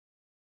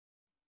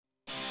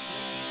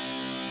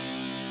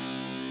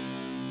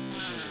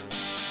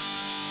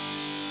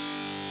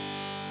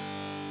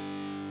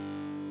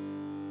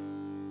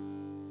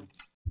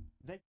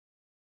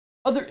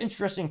Other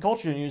interesting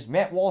culture news,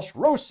 Matt Walsh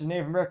roasts a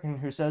Native American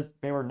who says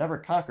they were never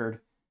conquered,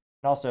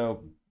 and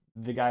also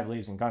the guy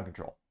believes in gun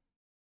control.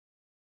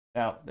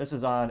 Now, this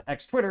is on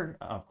X Twitter,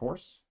 of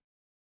course,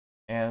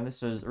 and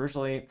this is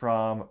originally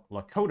from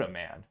Lakota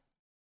Man.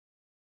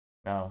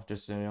 Now,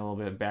 just a little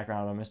bit of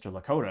background on Mr.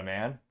 Lakota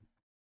Man.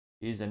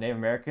 He's a Native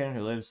American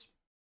who lives,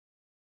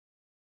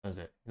 what is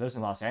it? He lives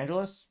in Los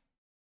Angeles?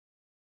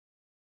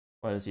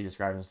 What does he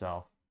describe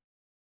himself?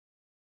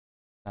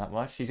 Not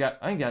much. I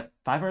think he got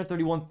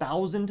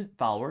 531,000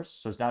 followers,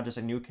 so it's not just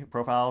a new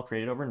profile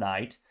created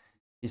overnight.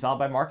 He's followed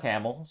by Mark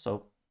Hamill,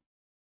 so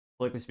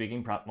politically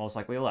speaking, most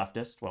likely a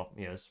leftist. Well,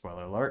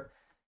 spoiler alert.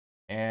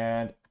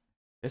 And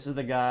this is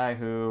the guy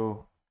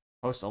who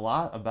posts a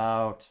lot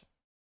about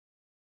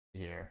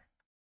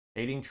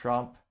hating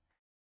Trump,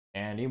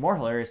 and even more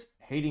hilarious,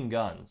 hating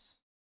guns,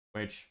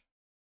 which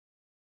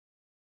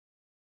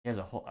he has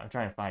a whole. I'm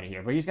trying to find it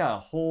here, but he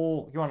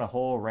went a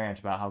whole rant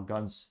about how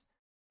guns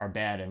are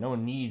bad and no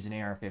one needs an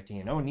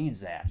AR-15. No one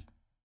needs that.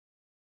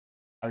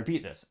 I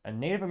repeat this: a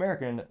Native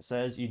American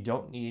says you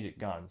don't need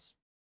guns.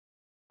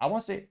 I don't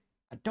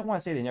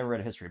want to say they never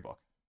read a history book,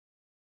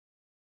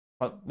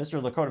 but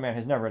Mr. Lakota Man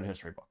has never read a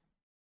history book.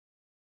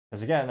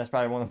 Because again, that's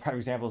probably one of the prime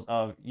examples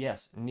of,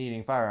 yes,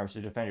 needing firearms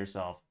to defend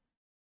yourself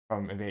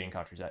from invading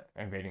countries,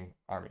 invading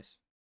armies.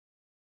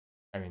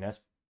 I mean, that's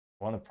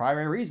one of the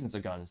primary reasons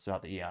of guns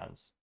throughout the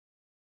eons.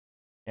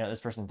 This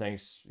person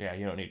thinks, yeah,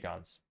 you don't need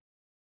guns.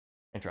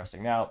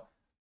 Interesting. Now,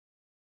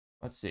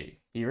 let's see.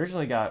 This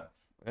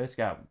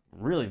got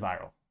really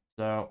viral.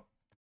 So,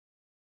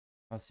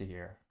 let's see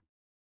here.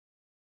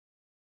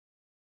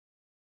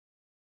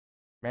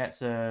 Matt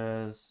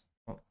says,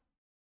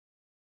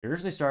 it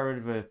originally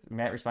started with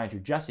Matt responding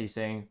to Jesse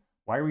saying,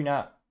 why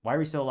are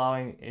we still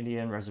allowing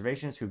Indian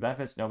reservations? Who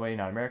benefits? Nobody,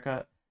 not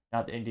America.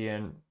 Not the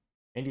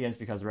Indians,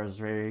 because the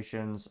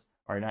reservations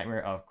are a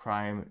nightmare of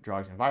crime,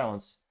 drugs, and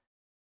violence.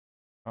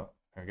 Oh,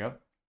 there we go.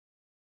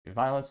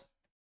 Violence,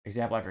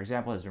 example after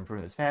example, has been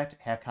proven this fact.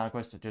 Half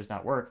conquest does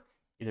not work.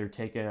 Either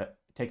take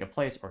a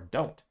place or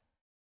don't.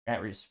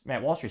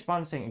 Matt Walsh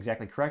responded saying,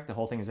 exactly correct. The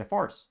whole thing is a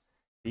farce.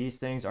 These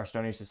things are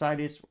Stone Age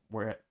societies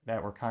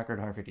that were conquered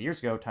 150 years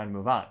ago. Time to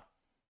move on.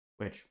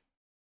 Which,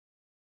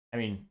 I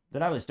mean, they're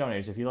not really Stone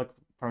Age. If you look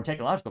from a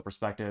technological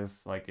perspective,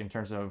 like in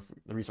terms of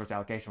the resource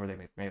allocation where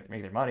they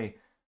make their money,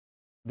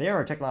 they are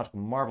a technological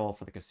marvel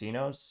for the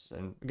casinos.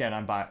 And again,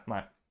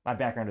 my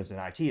background is in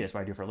IT. That's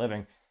what I do for a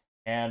living.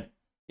 And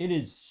it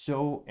is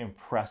so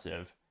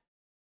impressive.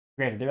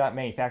 Granted, they're not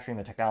manufacturing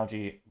the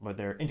technology, but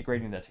they're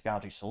integrating the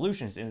technology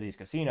solutions into these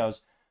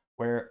casinos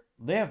where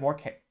they have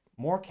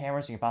more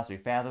cameras than you can possibly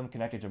fathom,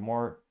 connected to the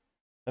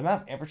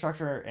amount of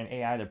infrastructure and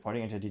AI they're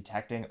putting into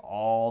detecting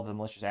all the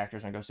malicious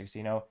actors when it goes to a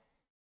casino.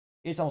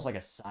 It's almost like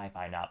a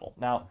sci-fi novel.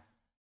 Now,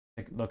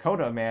 the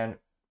Lakota Man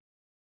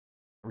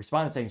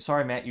responded saying,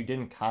 sorry, Matt, you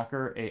didn't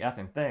conquer a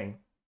effing thing.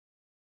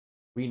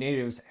 We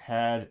natives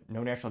had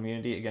no natural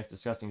immunity against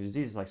disgusting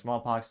diseases like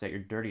smallpox that your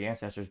dirty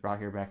ancestors brought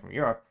here back from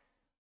Europe.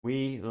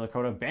 We, the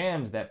Lakota,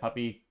 banned that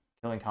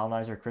puppy-killing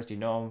colonizer Christy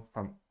Nome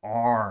from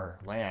our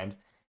land.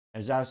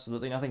 There's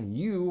absolutely nothing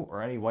you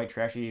or any white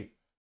trashy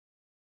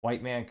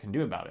white man can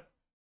do about it,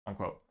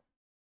 unquote.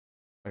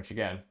 Which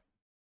again,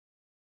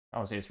 I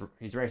don't say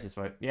he's racist,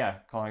 but yeah,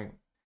 calling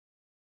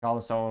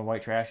someone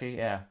white trashy,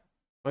 yeah.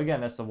 But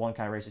again, that's the one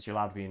kind of racist you're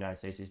allowed to be in the United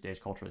States these days,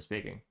 culturally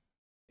speaking.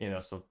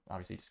 So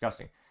obviously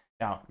disgusting.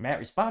 Now, Matt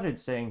responded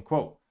saying,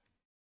 quote,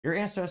 your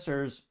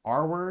ancestors'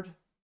 R-word,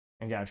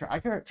 and again, I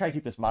try to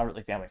keep this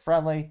moderately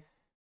family-friendly,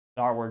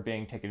 the R-word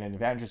being taking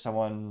advantage of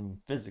someone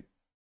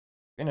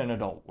in an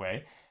adult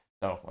way.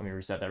 So let me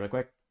reset that real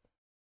quick.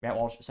 Matt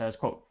Walsh says,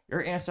 quote,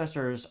 your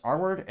ancestors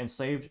R-word,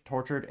 enslaved,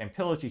 tortured, and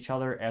pillaged each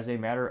other as a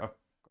matter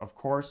of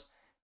course,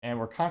 and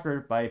were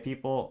conquered by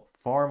people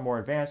far more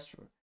advanced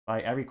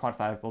by every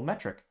quantifiable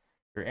metric.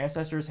 Your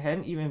ancestors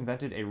hadn't even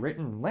invented a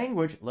written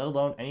language, let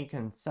alone any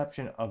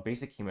conception of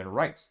basic human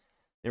rights.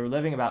 They were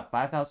living about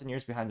 5,000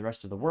 years behind the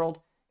rest of the world,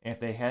 and if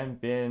they hadn't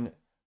been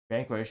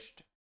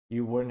vanquished,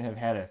 you wouldn't have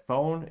had a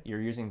phone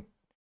you're using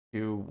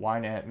to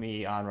whine at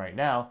me on right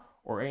now,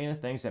 or any of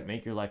the things that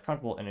make your life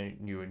comfortable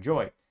and you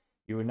enjoy.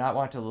 You would not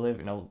want to live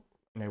in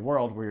a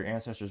world where your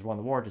ancestors won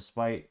the war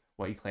despite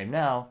what you claim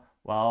now,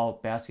 while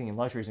basking in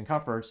luxuries and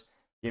comforts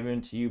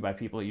given to you by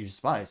people you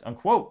despise,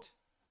 unquote.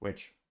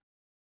 Which,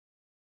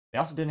 they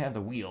also didn't have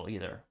the wheel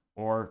either,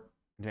 or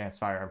advanced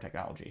firearm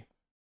technology.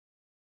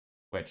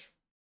 Which,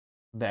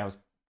 that was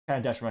kind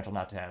of detrimental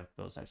not to have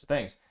those types of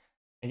things.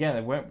 Again,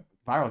 it went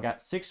viral, got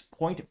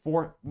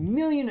 6.4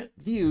 million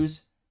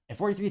views and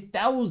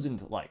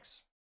 43,000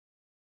 likes.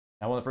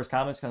 Now, one of the first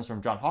comments comes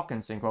from John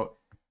Hawkins saying, quote,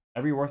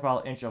 every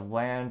worthwhile inch of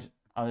land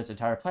on this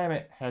entire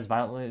planet has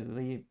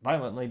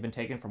violently been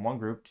taken from one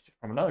group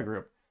from another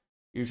group,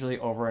 usually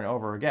over and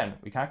over again.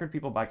 We conquered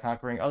people by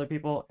conquering other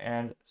people,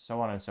 and so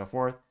on and so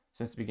forth,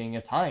 since the beginning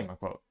of time,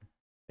 unquote.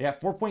 They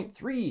got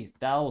 4.3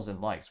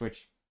 thousand likes,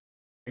 which,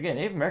 again,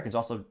 Native Americans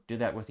also did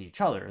that with each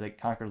other. They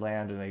conquered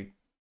land, and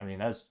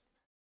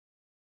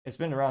it's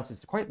been around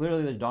since quite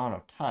literally the dawn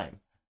of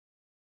time.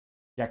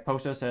 Jack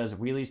Posta says,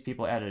 Wheelies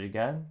people at it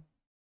again.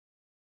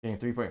 Getting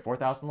 3.4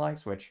 thousand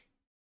likes, which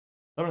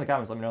someone in the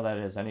comments let me know that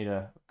it is. I need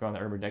to go on the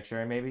Urban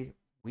Dictionary maybe.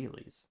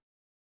 Wheelies.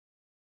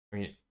 I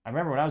mean, I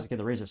remember when I was a kid,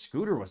 the Razor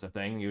scooter was the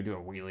thing you would do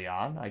a wheelie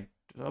on. I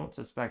don't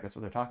suspect that's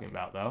what they're talking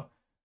about, though.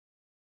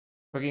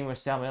 Cooking with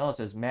Salmonella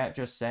says, Matt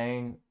just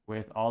sang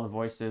with all the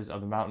voices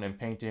of the mountain and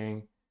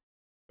painting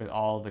with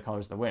all the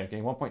colors of the wind,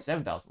 getting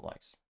 1.7 thousand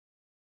likes.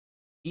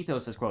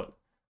 Ethos says, quote,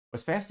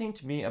 what's fascinating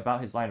to me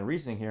about his line of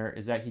reasoning here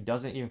is that he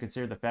doesn't even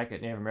consider the fact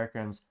that Native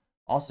Americans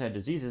also had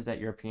diseases that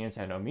Europeans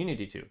had no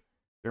immunity to.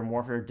 Germ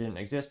warfare didn't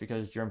exist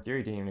because germ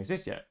theory didn't even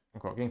exist yet.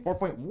 Unquote, getting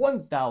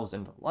 4.1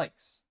 thousand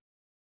likes.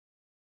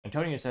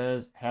 Antonio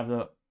says, have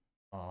the,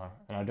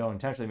 and I don't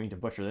intentionally mean to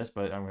butcher this,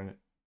 but I'm going to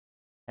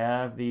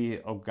have the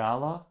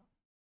Oglala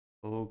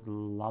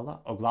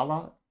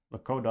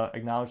Lakota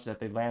acknowledge that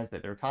the lands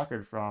that they were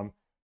conquered from.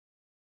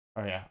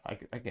 Oh yeah, I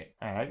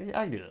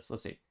can do this.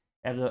 Let's see.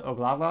 Have the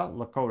Oglala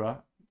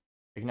Lakota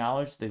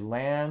acknowledge the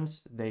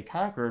lands they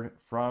conquered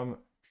from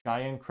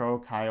Cheyenne, Crow,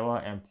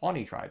 Kiowa, and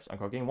Pawnee tribes.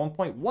 Unquote, getting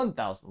 1.1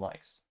 thousand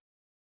likes.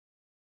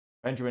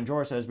 Benjamin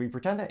Jor says, we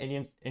pretend that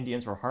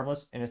Indians were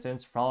harmless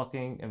innocents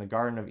frolicking in the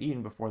Garden of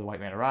Eden before the white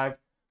man arrived,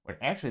 when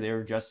actually they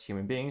were just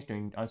human beings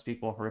doing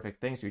unspeakable, horrific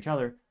things to each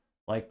other,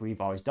 like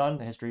we've always done.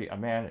 The history of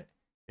man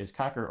is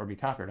conquer or be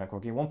conquered.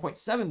 Unquote, getting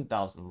 1.7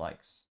 thousand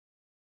likes.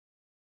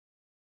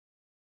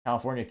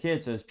 California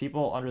Kid says,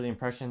 people under the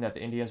impression that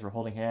the Indians were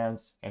holding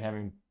hands and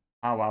having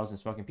powwows and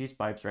smoking peace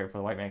pipes right before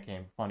the white man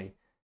came. Funny.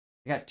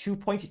 They got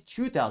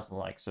 2.2 thousand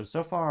likes.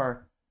 So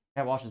far,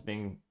 Matt Walsh is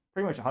being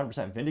pretty much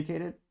 100%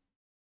 vindicated.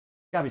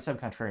 Gotta be some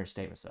contrarian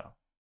statements, though.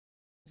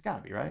 It's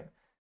gotta be, right?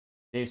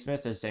 Dave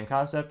Smith says same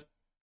concept.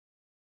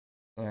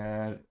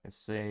 And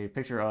it's a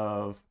picture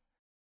of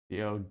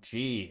the OG.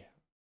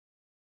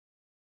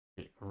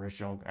 The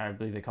original, I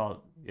believe they call it,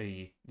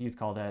 the youth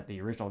call that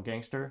the original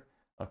gangster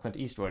of Clint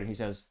Eastwood. And he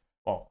says,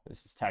 well,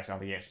 this is text, I don't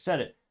think he actually said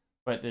it,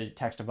 but the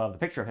text above the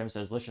picture of him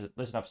says, listen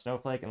up,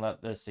 Snowflake, and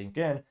let this sink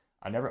in.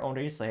 I never owned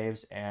any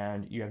slaves,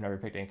 and you have never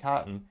picked any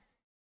cotton.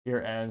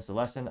 Here ends the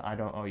lesson. I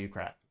don't owe you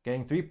crap.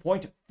 Getting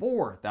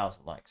 3.4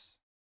 thousand likes.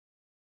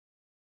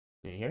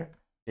 See here?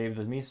 Dave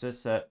the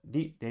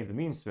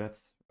Meme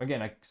Smith.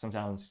 Again, I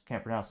sometimes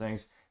can't pronounce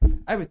things.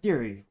 I have a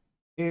theory.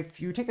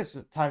 If you take this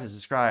time to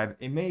subscribe,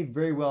 it may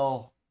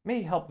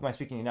help with my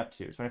speaking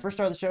ineptitudes. When I first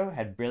started the show, I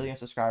had barely any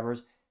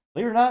subscribers.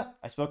 Believe it or not,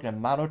 I spoke in a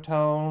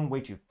monotone, way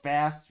too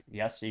fast.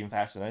 Yes, even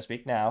faster than I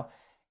speak now.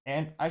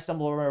 And I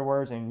stumble over my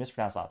words and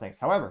mispronounce a lot of things.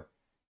 However,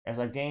 as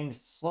I've gained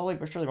slowly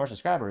but surely more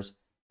subscribers,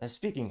 the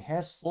speaking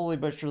has slowly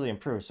but surely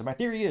improved. So my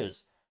theory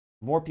is,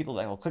 the more people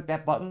that will click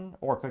that button,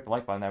 or click the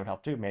like button, that would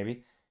help too,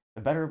 maybe,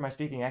 the better my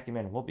speaking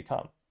acumen will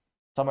become.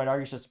 Some might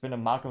argue it's just been a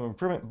modicum of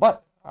improvement,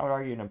 but I would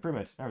argue an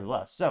improvement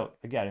nevertheless. So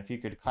again, if you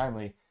could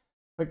kindly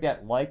click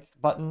that like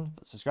button,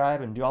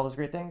 subscribe, and do all those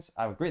great things,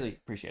 I would greatly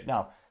appreciate it.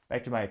 Now,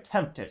 back to my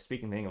attempt at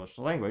speaking the English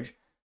language.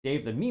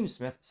 Dave the Meme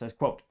Smith says,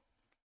 quote,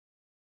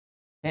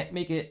 can't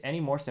make it any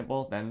more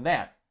simple than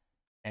that.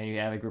 And you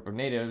have a group of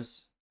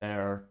natives that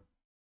are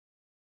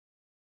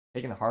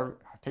taking the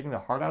heart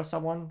out of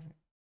someone,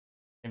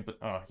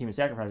 human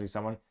sacrificing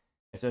someone.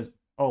 It says,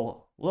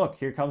 oh, look,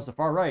 here comes the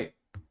far right.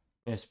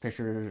 And it's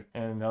pictured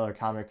in another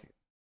comic.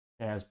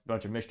 It has a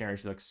bunch of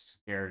missionaries who look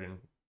scared and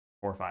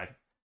horrified.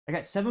 I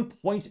got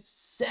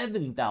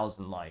 7.7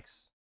 thousand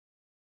likes.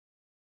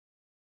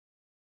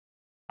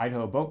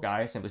 Idaho Boat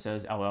Guy simply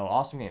says, LL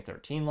awesome, getting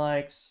 13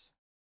 likes.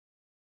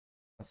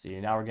 Let's see,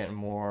 now we're getting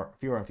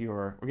fewer and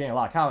fewer. We're getting a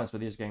lot of comments,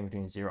 but these are getting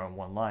between 0 and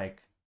 1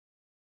 like.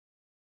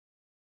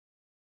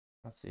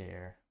 Let's see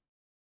here.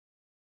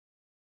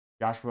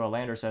 Joshua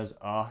Lander says,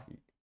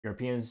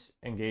 Europeans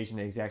engage in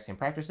the exact same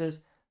practices.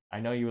 I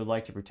know you would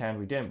like to pretend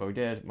we didn't, but we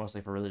did,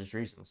 mostly for religious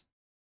reasons.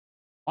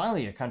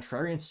 Finally, a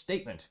contrarian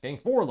statement, getting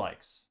 4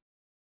 likes.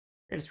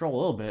 I had to scroll a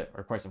little bit,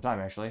 or quite some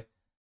time actually, to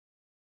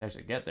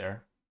actually get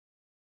there.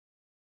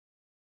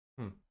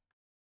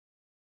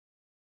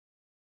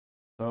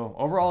 So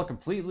overall,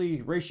 completely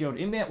ratioed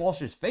in Matt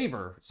Walsh's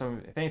favor. So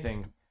if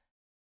anything,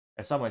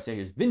 as some might say, he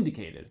was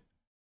vindicated.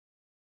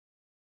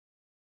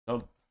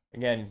 So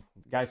again,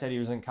 the guy said he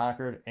was in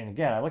Concord, and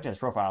again, I looked at his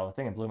profile. The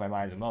thing that blew my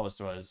mind the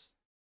most was,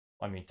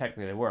 I mean,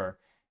 technically they were.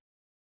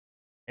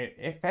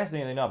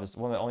 Fascinatingly enough, it's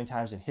one of the only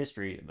times in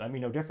history, let me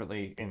know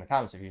differently in the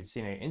comments if you've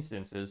seen any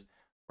instances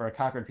where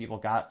Concord people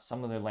got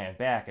some of their land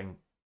back and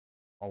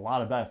a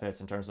lot of benefits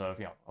in terms of,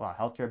 a lot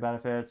of healthcare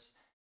benefits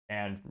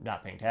and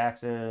not paying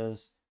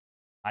taxes.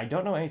 I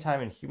don't know any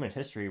time in human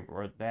history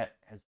where that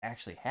has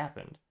actually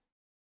happened,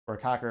 where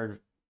Concord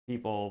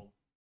people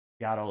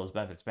got all those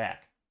benefits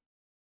back.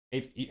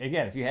 If you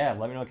have,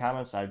 let me know in the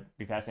comments. I'd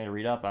be fascinated to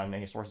read up on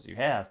any sources you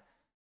have.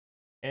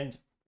 And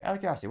out of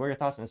curiosity, what are your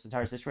thoughts on this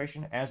entire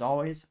situation? As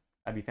always,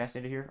 I'd be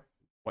fascinated to hear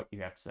what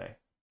you have to say.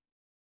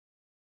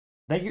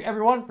 Thank you,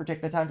 everyone, for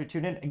taking the time to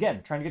tune in.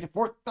 Again, trying to get to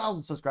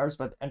 4,000 subscribers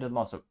by the end of the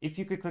month. So if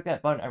you could click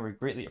that button, I would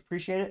greatly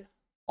appreciate it.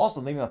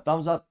 Also, leaving a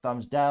thumbs up,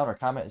 thumbs down, or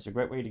comment is a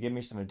great way to give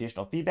me some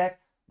additional feedback,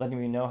 letting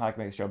me know how I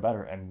can make the show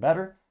better and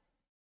better.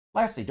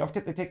 Lastly, don't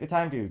forget to take the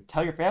time to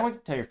tell your family,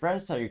 tell your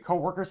friends, tell your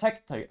co-workers,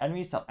 heck, tell your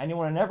enemies, tell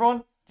anyone and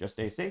everyone. Just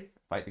stay safe,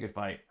 fight the good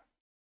fight.